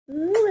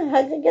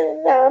How's it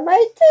going on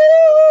my too?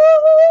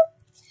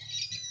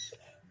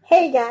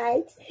 Hey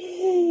guys,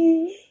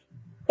 it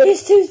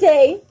is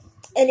Tuesday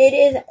and it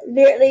is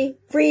literally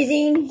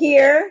freezing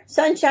here.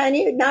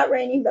 Sunshiny, not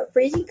raining, but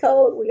freezing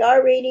cold. We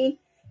are reading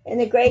in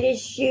The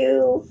Greatest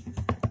Shoe.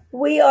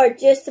 We are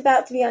just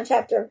about to be on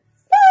chapter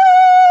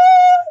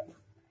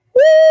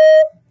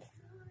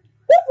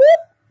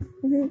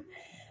 5.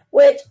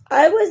 Which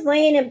I was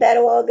laying in bed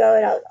a while ago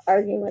and I was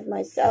arguing with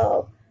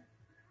myself.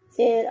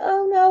 Saying,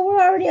 oh no,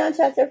 we're already on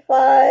chapter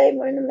 5.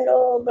 We're in the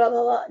middle, blah,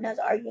 blah, blah. And I was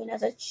arguing. I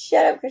said,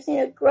 shut up,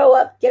 Christina. Grow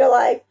up. Get a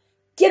life.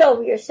 Get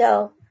over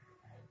yourself.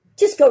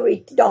 Just go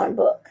read the darn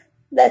book.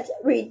 Let's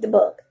read the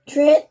book.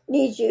 Trent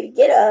needs you to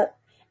get up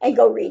and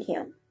go read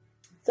him.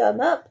 So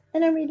I'm up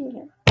and I'm reading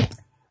him.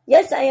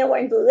 Yes, I am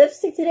wearing blue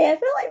lipstick today. I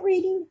feel like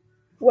reading.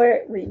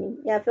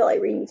 Yeah, I feel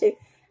like reading too.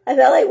 I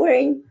felt like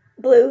wearing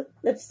blue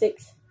lipstick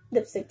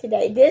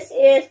today. This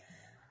is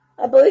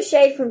a blue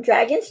shade from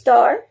Dragon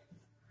Star.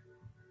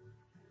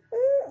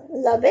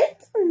 Love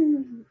it.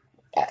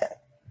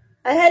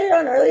 I had it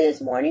on early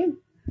this morning.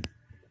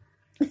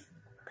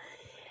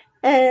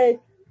 And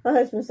my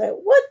husband's like,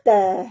 what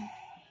the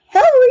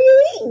hell were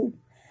you eating?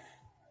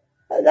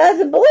 That's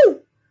a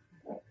blue.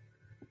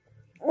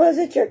 Was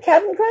it your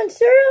Captain Crunch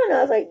cereal? And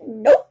I was like,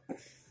 nope.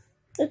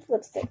 It's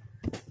lipstick.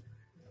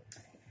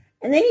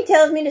 And then he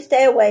tells me to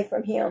stay away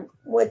from him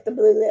with the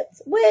blue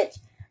lips, which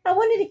I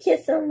wanted to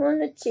kiss him on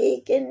the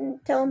cheek and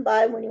tell him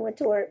bye when he went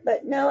to work.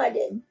 But no, I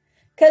didn't.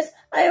 Because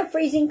I am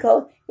freezing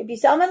cold. If you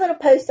saw my little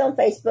post on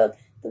Facebook,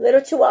 the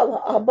little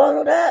chihuahua all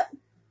bundled up,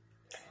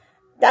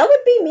 that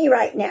would be me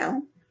right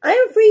now. I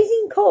am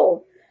freezing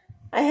cold.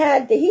 I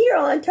had the heater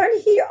on, turned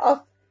the heater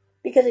off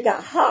because it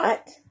got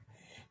hot,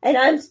 and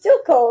I'm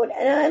still cold,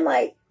 and I'm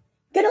like,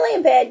 gonna lay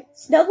in bed,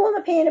 snuggle in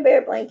my Panda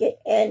Bear blanket,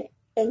 and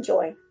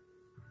enjoy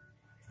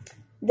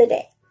the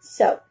day.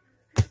 So,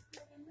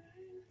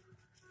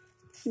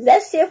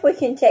 let's see if we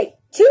can take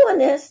 2 on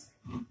this,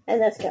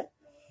 and let's go.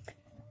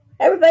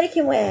 Everybody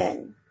can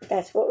win.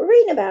 That's what we're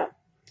reading about.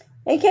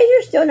 In case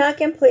you're still not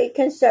completely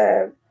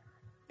concerned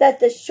that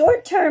the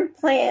short-term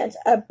plans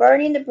of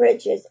burning the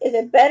bridges is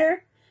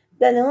better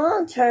than the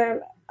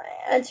long-term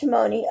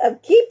antimony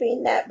of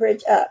keeping that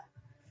bridge up,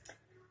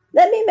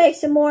 let me make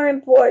some more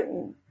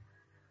important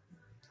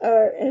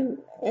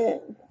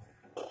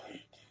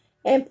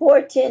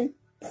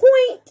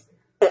point.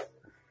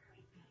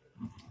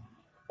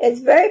 It's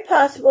very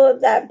possible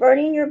that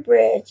burning your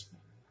bridge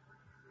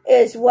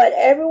is what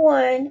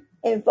everyone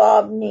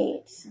involved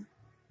needs.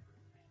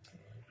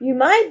 You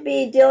might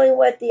be dealing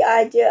with the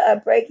idea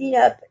of breaking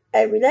up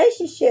a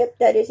relationship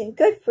that isn't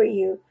good for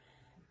you,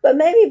 but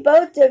maybe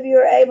both of you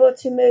are able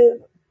to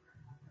move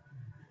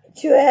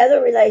to other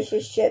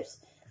relationships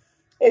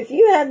if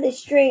you have the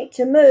strength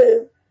to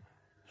move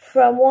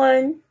from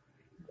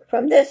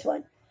this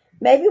one.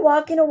 Maybe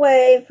walking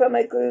away from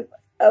a group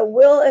of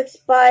will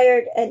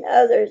expired and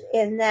others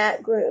in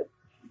that group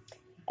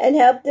and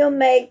help them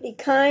make the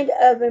kind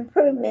of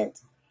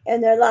improvements in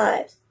their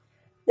lives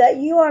that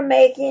you are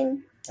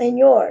making in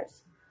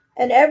yours,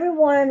 and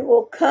everyone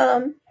will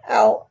come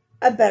out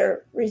a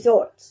better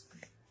result.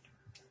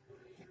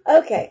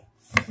 Okay,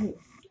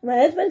 my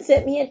husband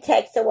sent me a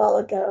text a while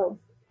ago.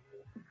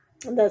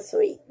 That's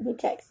sweet. He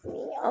texted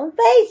me on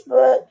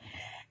Facebook,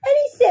 and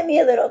he sent me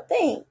a little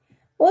thing.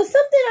 Well,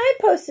 something I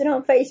posted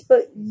on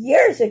Facebook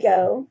years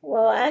ago.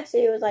 Well,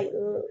 actually, it was like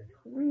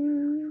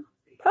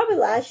probably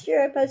last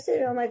year I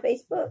posted it on my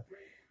Facebook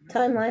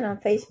timeline on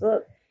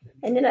Facebook.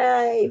 And then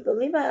I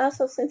believe I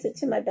also sent it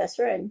to my best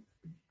friend.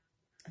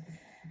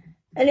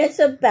 And it's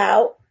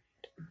about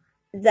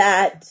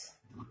that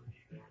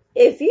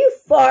if you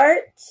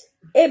fart,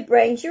 it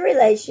brings your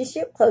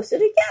relationship closer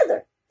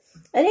together.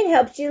 And it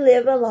helps you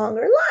live a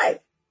longer life.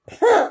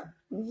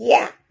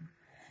 Yeah.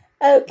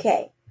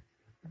 Okay.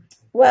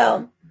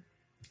 Well,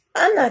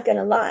 I'm not going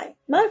to lie.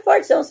 My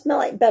farts don't smell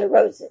like bed of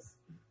roses.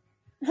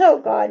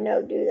 Oh, God,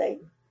 no, do they?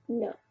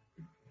 No.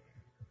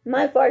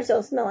 My farts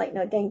don't smell like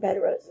no dang bed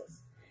of roses.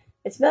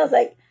 It smells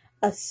like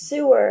a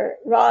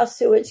raw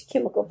sewage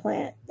chemical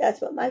plant.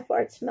 That's what my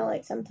farts smell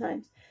like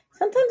sometimes.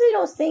 Sometimes they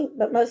don't stink,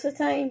 but most of the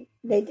time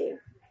they do.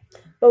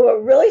 But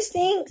what really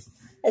stinks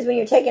is when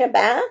you're taking a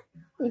bath,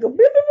 you go bloop,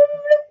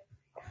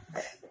 bloop,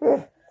 bloop,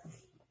 bloop.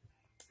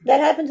 That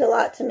happens a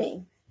lot to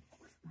me.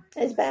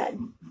 It's bad.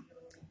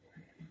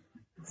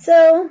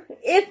 So,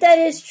 if that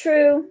is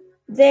true,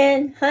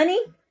 then,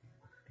 honey,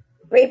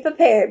 be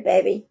prepared,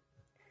 baby.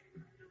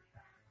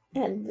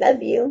 And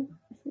love you.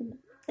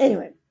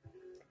 Anyway.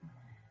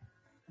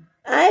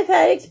 I've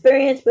had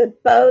experience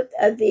with both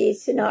of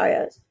these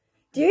scenarios.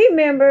 Do you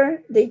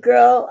remember the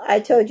girl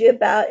I told you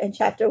about in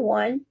chapter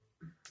 1?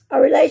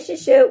 Our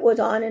relationship was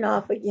on and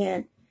off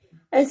again.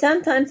 And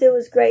sometimes it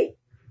was great.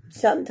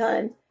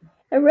 Sometimes.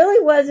 It really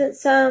wasn't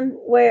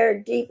somewhere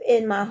deep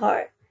in my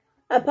heart.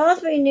 I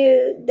possibly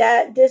knew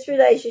that this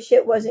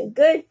relationship wasn't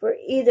good for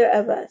either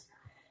of us.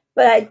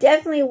 But I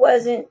definitely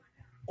wasn't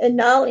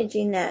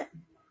acknowledging that.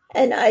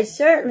 And I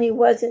certainly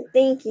wasn't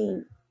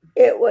thinking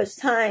it was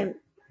time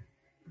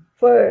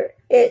for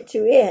it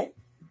to end.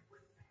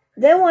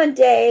 Then one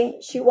day,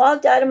 she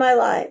walked out of my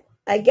life.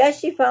 I guess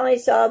she finally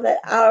saw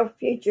that our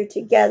future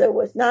together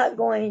was not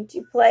going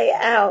to play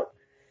out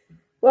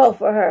well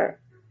for her.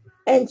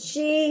 And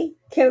she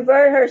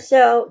converted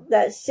herself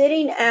that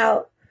sitting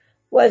out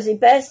was the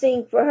best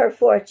thing for her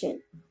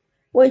fortune.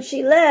 When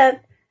she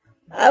left,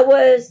 I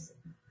was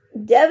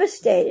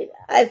devastated.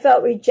 I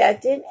felt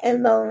rejected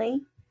and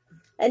lonely.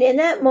 And in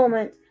that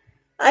moment,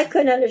 I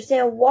couldn't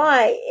understand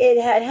why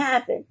it had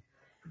happened.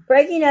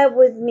 Breaking up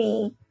with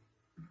me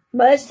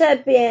must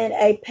have been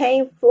a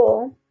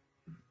painful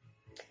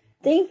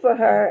thing for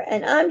her,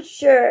 and I'm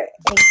sure it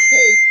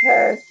encouraged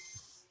her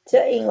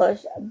to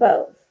English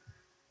both.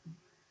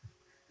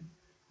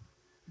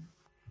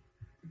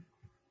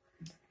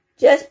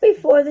 Just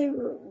before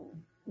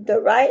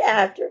the right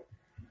after,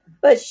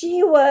 but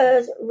she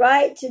was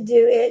right to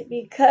do it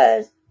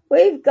because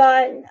we've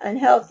gotten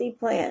unhealthy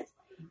plans,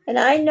 and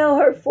I know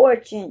her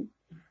fortune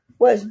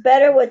was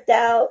better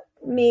without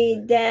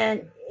me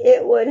than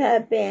it would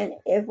have been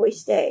if we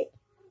stayed.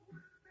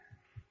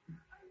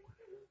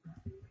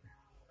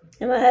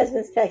 And my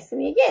husband's texting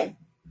me again.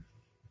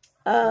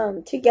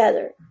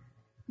 Together.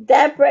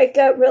 That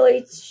breakup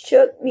really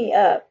shook me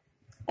up.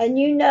 And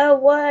you know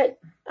what?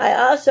 I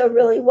also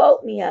really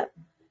woke me up.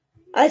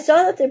 I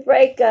saw that the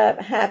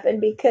breakup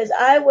happened because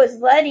I was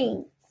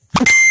letting,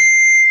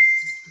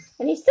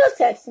 and he's still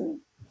texting me,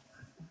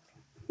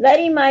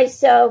 letting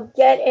myself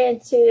get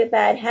into a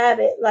bad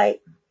habit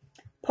like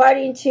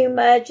partying too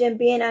much and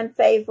being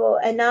unfaithful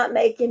and not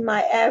making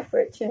my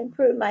effort to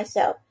improve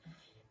myself.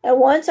 And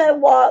once I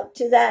walked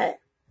to that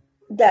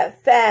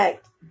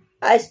fact,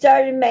 I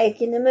started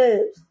making the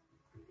moves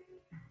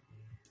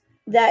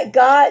that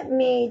got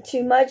me to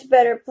a much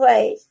better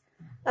place.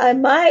 I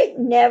might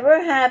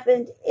never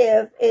happened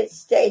if it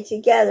stayed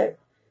together.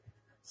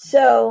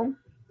 So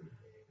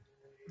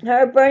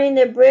her burning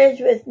the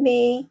bridge with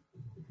me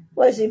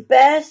was the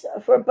best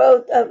for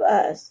both of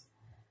us.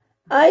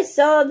 I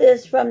saw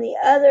this from the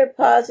other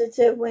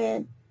positive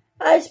when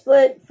I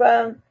split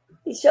from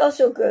the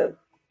social group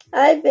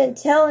I've been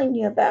telling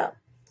you about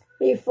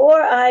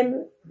before I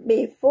made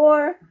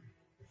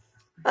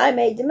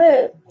the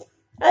move.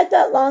 I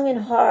thought long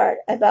and hard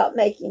about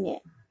making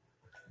it.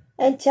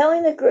 And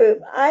telling the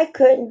group I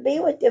couldn't be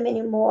with them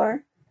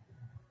anymore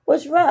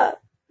was rough.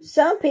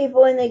 Some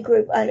people in the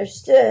group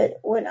understood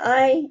when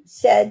I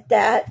said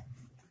that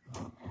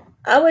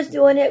I was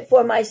doing it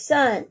for my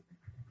son,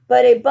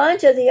 but a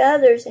bunch of the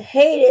others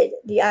hated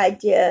the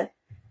idea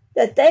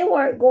that they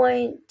weren't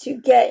going to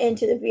get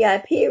into the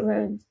VIP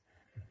rooms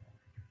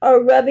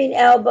or rubbing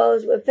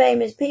elbows with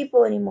famous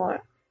people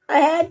anymore. I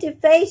had to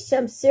face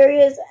some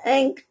serious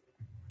anger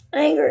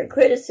and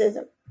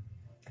criticism.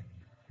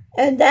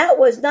 And that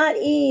was not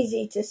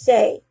easy to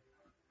take.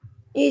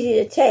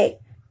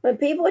 When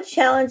people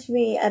challenged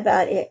me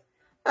about it,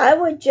 I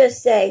would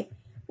just say,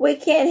 we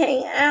can't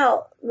hang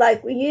out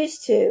like we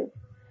used to.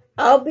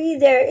 I'll be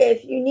there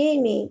if you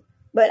need me,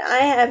 but I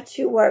have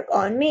to work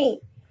on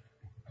me.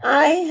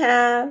 I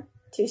have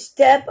to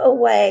step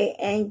away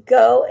and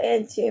go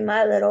into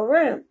my little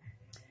room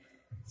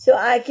so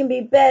I can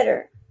be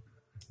better.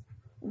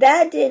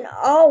 That didn't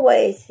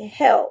always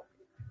help,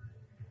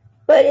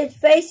 but it's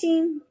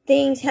facing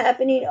things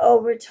happening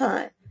over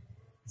time.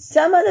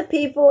 Some of the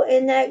people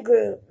in that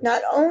group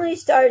not only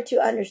started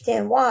to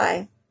understand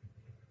why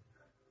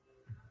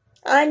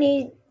I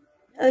needed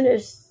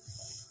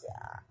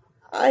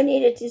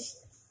to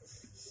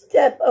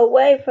step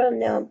away from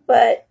them,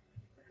 but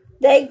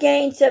they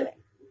gained some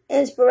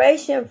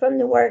inspiration from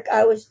the work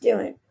I was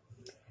doing.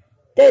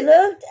 They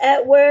looked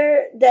at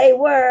where they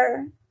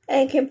were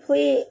and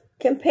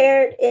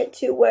compared it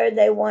to where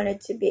they wanted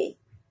to be.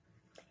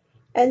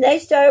 And they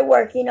started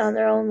working on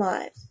their own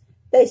lives.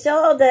 They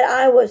saw that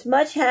I was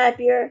much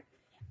happier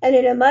and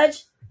in a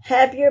much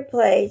happier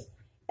place,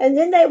 and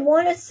then they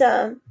wanted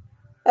some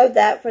of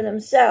that for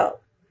themselves.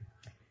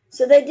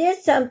 So they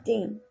did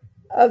something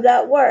of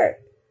that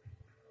work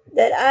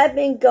that I've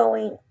been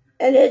going,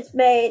 and it's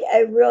made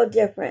a real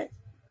difference.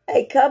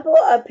 A couple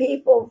of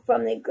people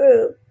from the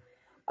group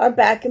are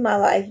back in my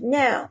life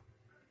now,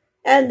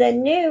 and the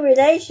new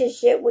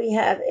relationship we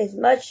have is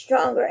much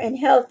stronger and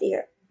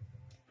healthier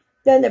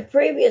than the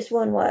previous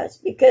one was,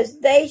 because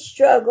they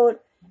struggled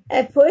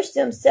and pushed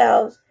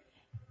themselves,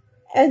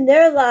 and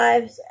their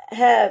lives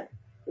have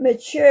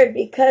matured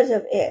because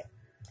of it.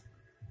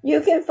 You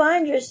can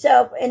find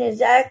yourself in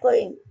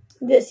exactly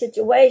this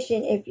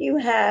situation if you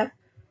have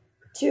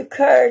the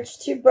courage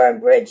to burn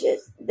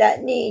bridges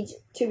that need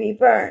to be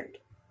burned.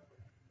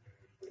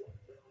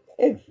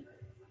 If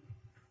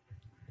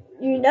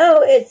you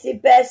know it's the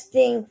best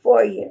thing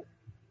for you.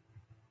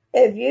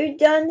 If you've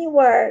done the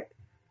work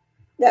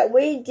that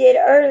we did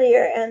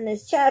earlier in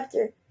this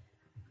chapter,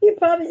 you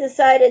probably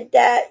decided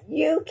that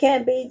you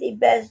can be the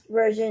best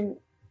version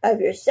of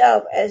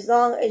yourself as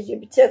long as your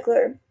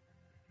particular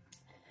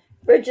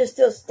bridge is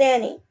still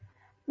standing.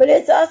 But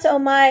it also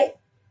might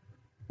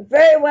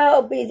very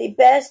well be the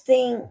best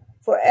thing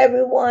for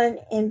everyone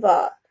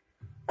involved.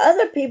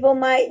 Other people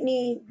might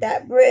need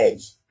that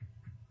bridge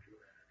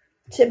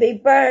to be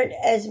burned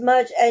as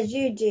much as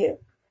you do,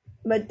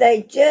 but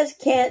they just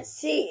can't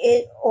see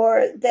it,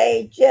 or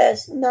they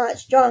just not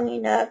strong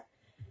enough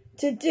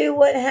to do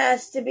what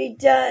has to be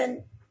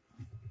done.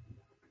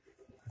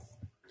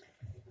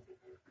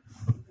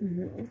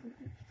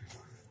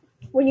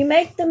 When you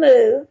make the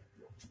move,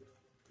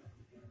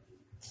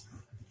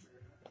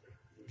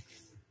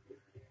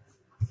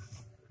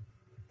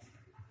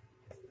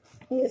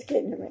 he's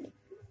getting ready.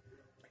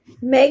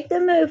 Make the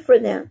move for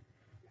them.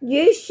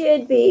 You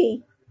should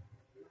be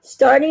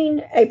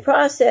starting a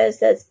process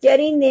that's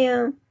getting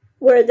them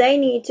where they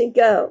need to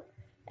go,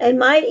 and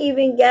might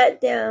even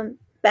get them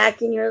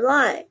back in your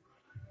life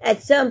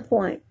at some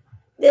point.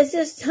 This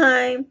is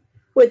time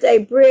with a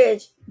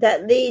bridge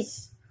that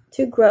leads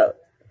to growth.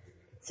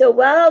 So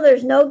while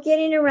there's no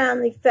getting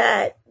around the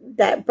fact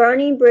that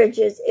burning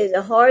bridges is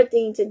a hard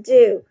thing to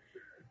do,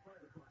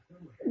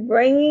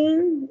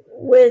 bringing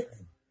with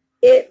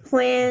it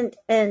planned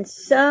and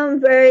some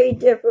very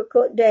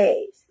difficult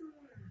days,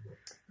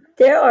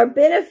 there are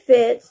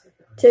benefits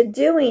to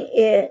doing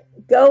it.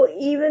 Go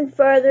even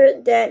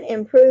further than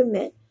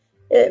improvement.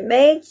 It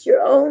makes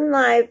your own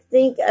life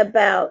think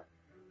about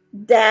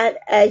that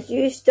as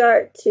you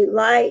start to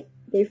light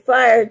the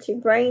fire to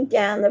bring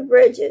down the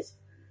bridges.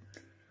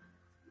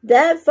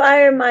 That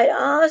fire might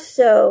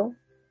also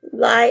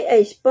light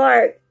a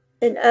spark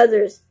in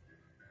others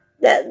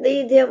that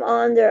lead them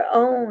on their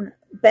own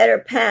better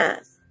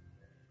path.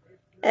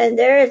 And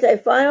there is a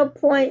final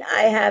point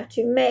I have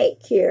to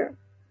make here.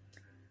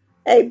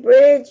 A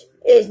bridge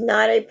is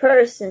not a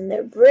person.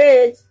 The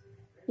bridge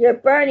you're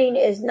burning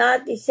is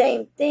not the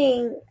same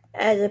thing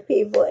as the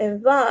people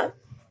involved.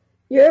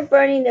 You're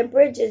burning the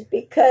bridges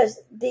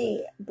because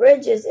the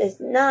bridges is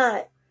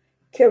not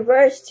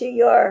converse to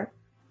your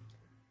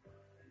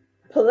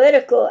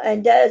political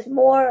and does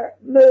more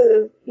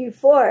move you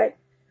forward.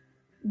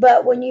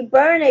 But when you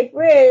burn a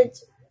bridge,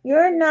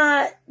 you're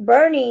not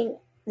burning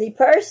the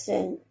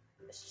person,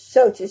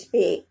 so to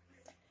speak.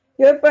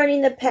 You're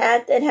burning the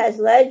path that has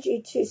led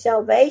you to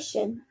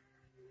salvation.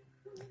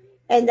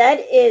 And that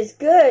is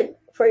good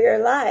for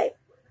your life.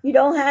 You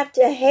don't have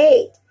to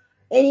hate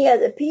any of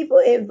the people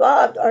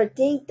involved or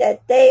think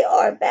that they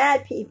are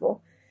bad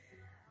people.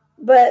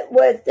 But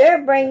what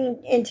they're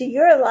bringing into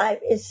your life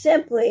is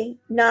simply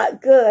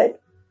not good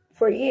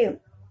for you.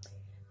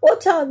 We'll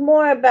talk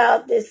more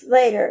about this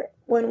later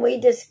when we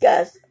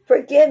discuss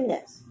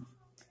forgiveness.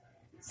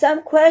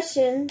 Some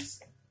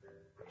questions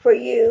for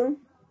you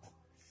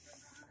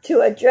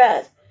to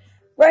address.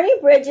 Burning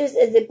bridges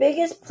is the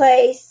biggest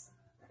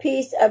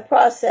piece of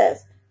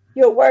process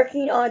you're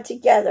working on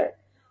together.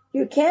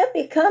 You can't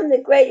become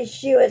the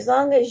greatest you as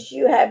long as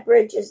you have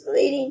bridges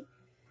leading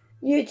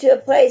you to a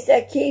place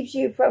that keeps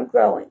you from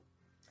growing.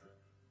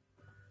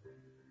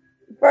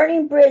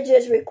 Burning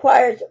bridges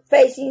requires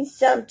facing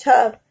some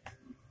tough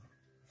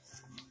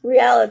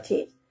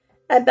realities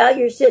about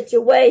your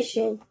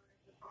situation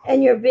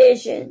and your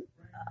vision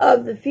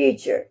of the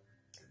future.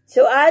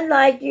 So I'd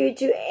like you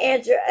to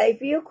answer a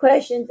few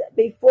questions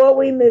before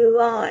we move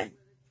on.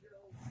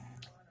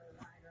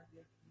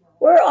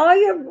 Were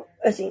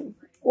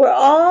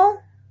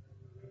all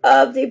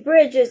of the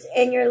bridges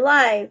in your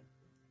life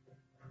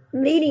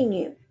leading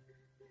you?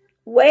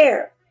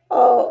 Where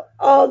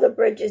all the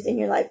bridges in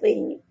your life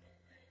leading you?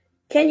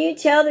 Can you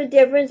tell the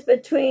difference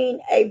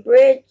between a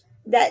bridge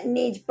that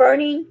needs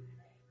burning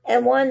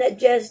and one that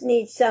just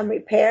needs some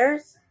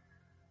repairs?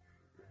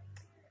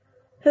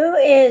 Who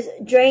is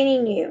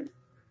draining you?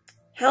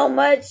 How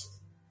much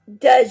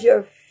does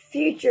your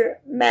future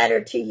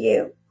matter to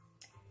you?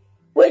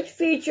 Which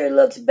future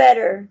looks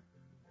better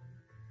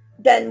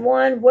than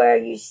one where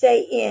you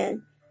stay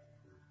in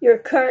your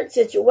current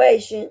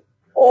situation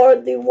or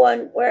the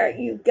one where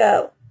you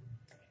go?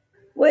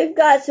 We've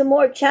got some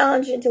more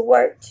challenging to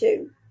work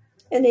to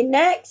in the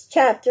next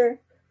chapter,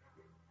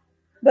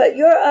 but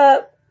you're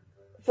up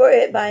for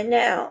it by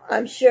now,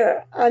 I'm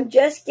sure. I'm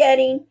just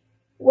getting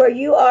where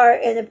you are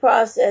in the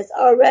process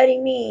already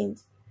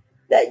means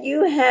that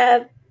you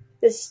have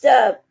the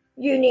stuff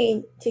you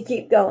need to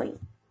keep going.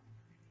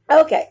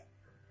 Okay.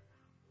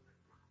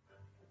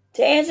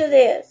 To answer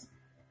this,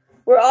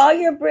 were all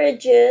your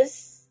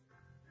bridges,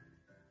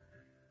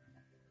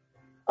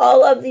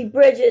 all of the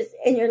bridges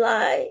in your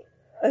life,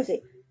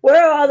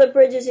 where are all the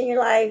bridges in your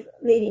life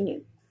leading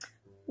you?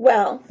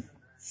 Well,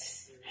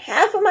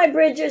 half of my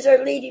bridges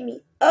are leading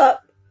me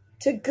up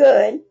to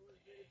good,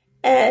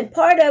 and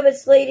part of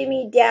it's leading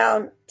me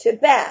down to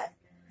bad.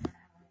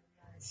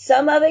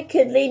 Some of it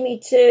could lead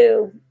me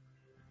to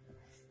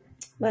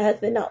my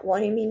husband not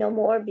wanting me no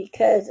more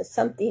because of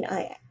something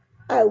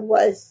I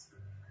was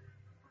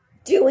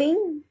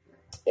doing.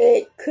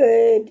 It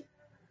could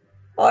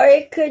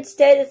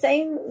stay the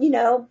same,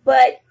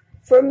 but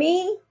for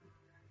me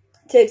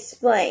to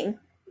explain,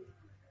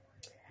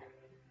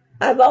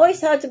 I've always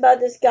talked about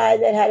this guy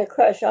that had a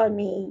crush on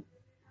me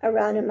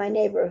around in my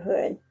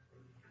neighborhood.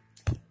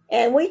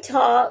 And we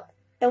talk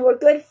and we're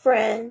good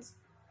friends,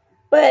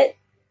 but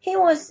he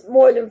wants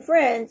more than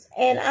friends,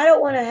 and I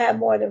don't want to have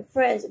more than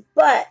friends.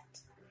 But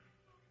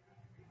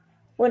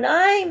when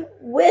I'm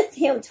with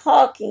him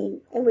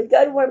talking, and we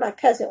go to where my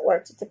cousin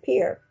works at the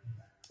pier,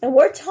 and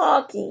we're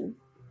talking,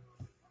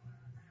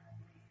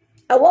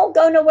 I won't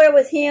go nowhere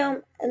with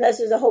him unless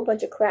there's a whole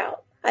bunch of crowd.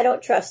 I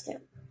don't trust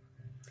him.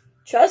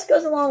 Trust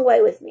goes a long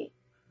way with me.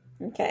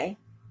 Okay?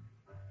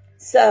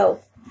 So,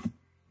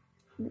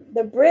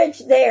 the bridge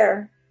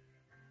there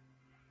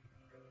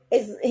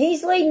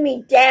he's leading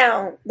me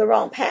down the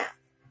wrong path.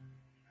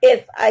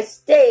 If I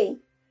stay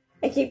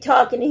and keep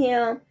talking to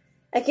him,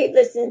 I keep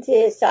listening to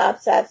his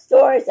sad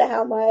stories of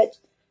how much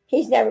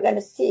he's never going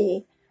to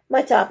see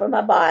my top or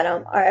my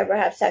bottom, or ever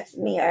have sex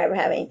with me, or ever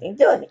have anything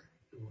to do with me.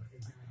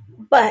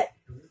 But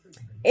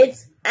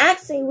it's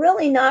actually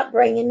really not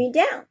bringing me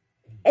down.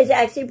 It's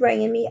actually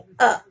bringing me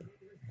up.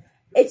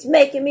 It's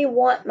making me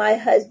want my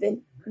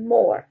husband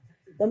more.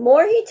 The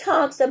more he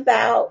talks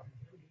about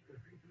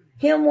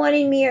him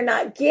wanting me or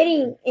not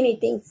getting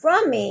anything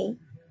from me,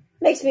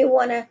 makes me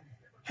want to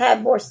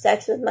have more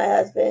sex with my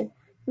husband,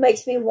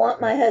 makes me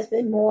want my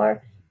husband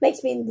more,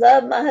 makes me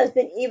love my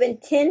husband even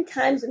 10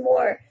 times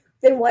more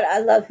than what I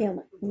love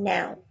him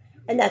now.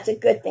 And that's a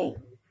good thing.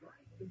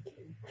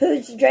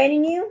 Who's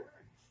draining you?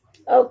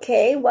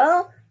 Okay,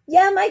 well,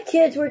 yeah, my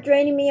kids were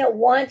draining me at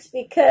once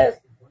because,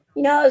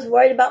 I was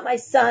worried about my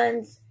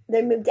sons.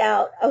 They moved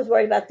out. I was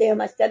worried about them.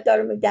 My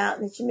stepdaughter moved out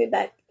and then she moved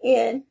back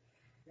in.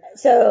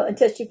 So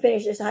until she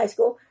finishes high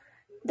school,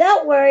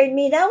 that worried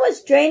me. That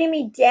was draining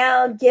me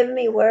down, giving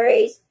me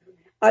worries.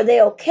 Are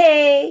they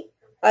okay?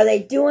 Are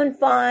they doing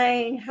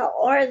fine? How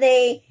are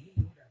they?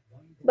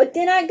 But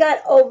then I got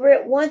over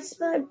it once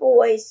my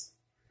boys,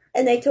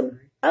 and they told me,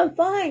 I'm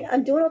fine.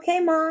 I'm doing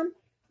okay, Mom.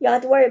 You don't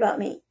have to worry about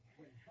me.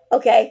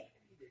 Okay.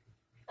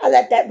 I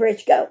let that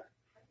bridge go.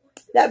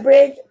 That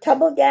bridge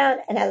tumbled down,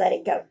 and I let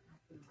it go.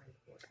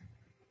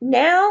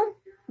 Now,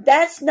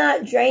 that's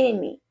not draining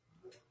me.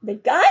 The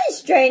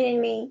guy's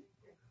draining me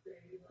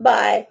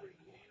by,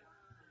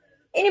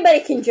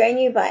 anybody can drain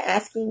you by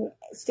asking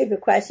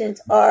stupid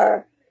questions,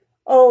 or,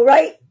 oh,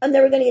 right, I'm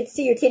never going to get to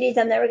see your titties,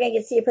 I'm never going to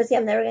get to see your pussy,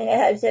 I'm never going to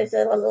have sex,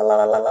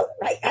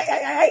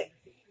 right.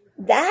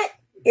 That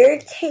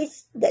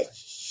irritates the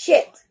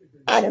shit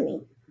out of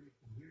me.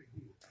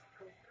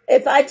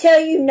 If I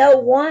tell you no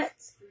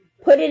once,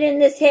 put it in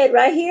this head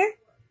right here,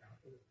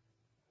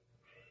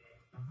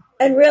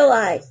 and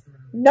realize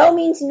no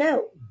means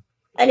no.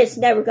 And it's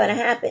never going to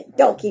happen.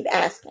 Don't keep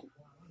asking.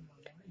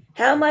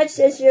 How much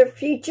does your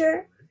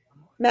future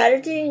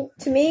matter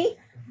to me?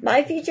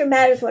 My future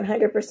matters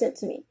 100%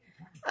 to me.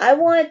 I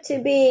wanted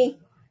to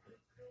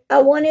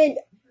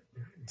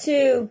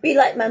be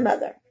like my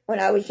mother when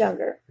I was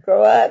younger.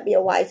 Grow up, be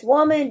a wise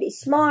woman, be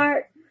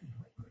smart,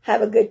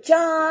 have a good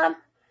job,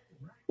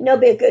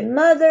 be a good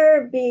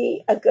mother,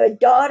 be a good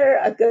daughter,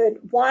 a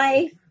good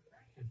wife.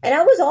 And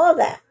I was all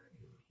that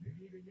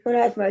when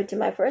I was married to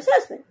my first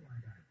husband.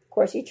 Of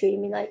course, he treated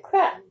me like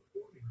crap.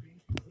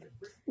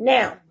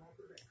 Now,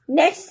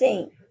 next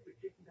thing.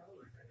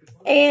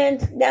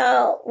 And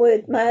now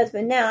with my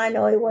husband now, I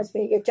know he wants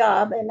me to get a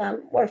job, and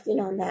I'm working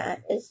on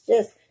that. It's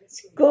just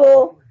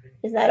school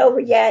is not over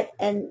yet,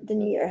 and the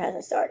new year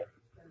hasn't started.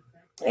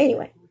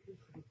 Anyway,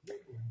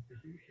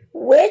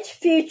 which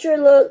future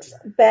looks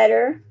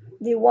better?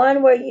 The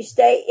one where you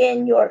stay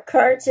in your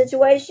current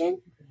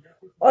situation,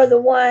 or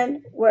the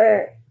one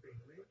where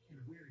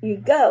you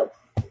go?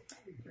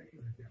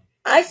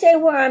 I say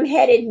where I'm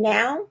headed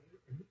now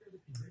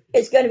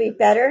is going to be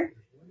better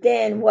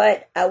than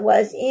what I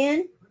was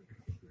in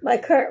my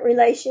current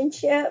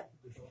relationship,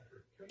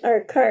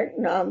 or current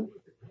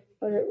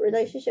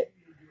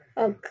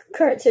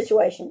current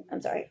situation.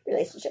 I'm sorry,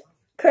 relationship.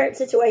 Current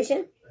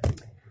situation.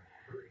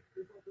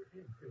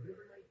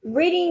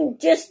 Reading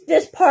just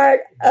this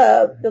part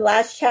of the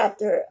last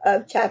chapter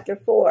of chapter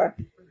 4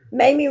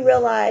 made me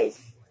realize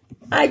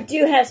I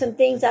do have some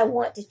things I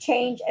want to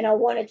change, and I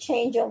want to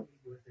change them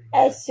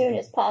as soon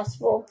as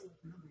possible.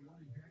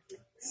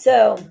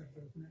 So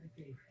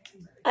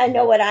I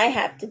know what I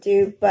have to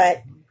do,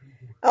 but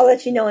I'll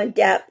let you know in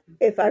depth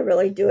if I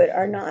really do it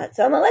or not.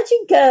 So I'm going to let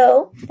you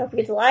go. Don't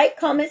forget to like,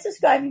 comment,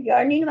 subscribe. If you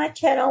are new to my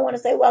channel, I want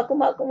to say welcome,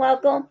 welcome,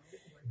 welcome.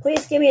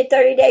 Please give me a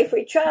 30-day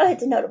free trial. Hit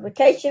the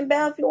notification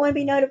bell if you want to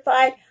be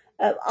notified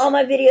of all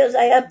my videos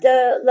I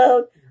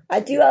upload. I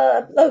do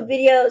upload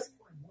videos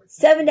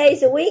 7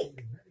 days a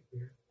week.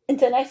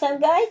 Until next time,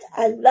 guys,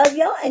 I love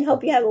y'all and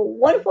hope you have a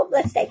wonderful,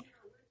 blessed day.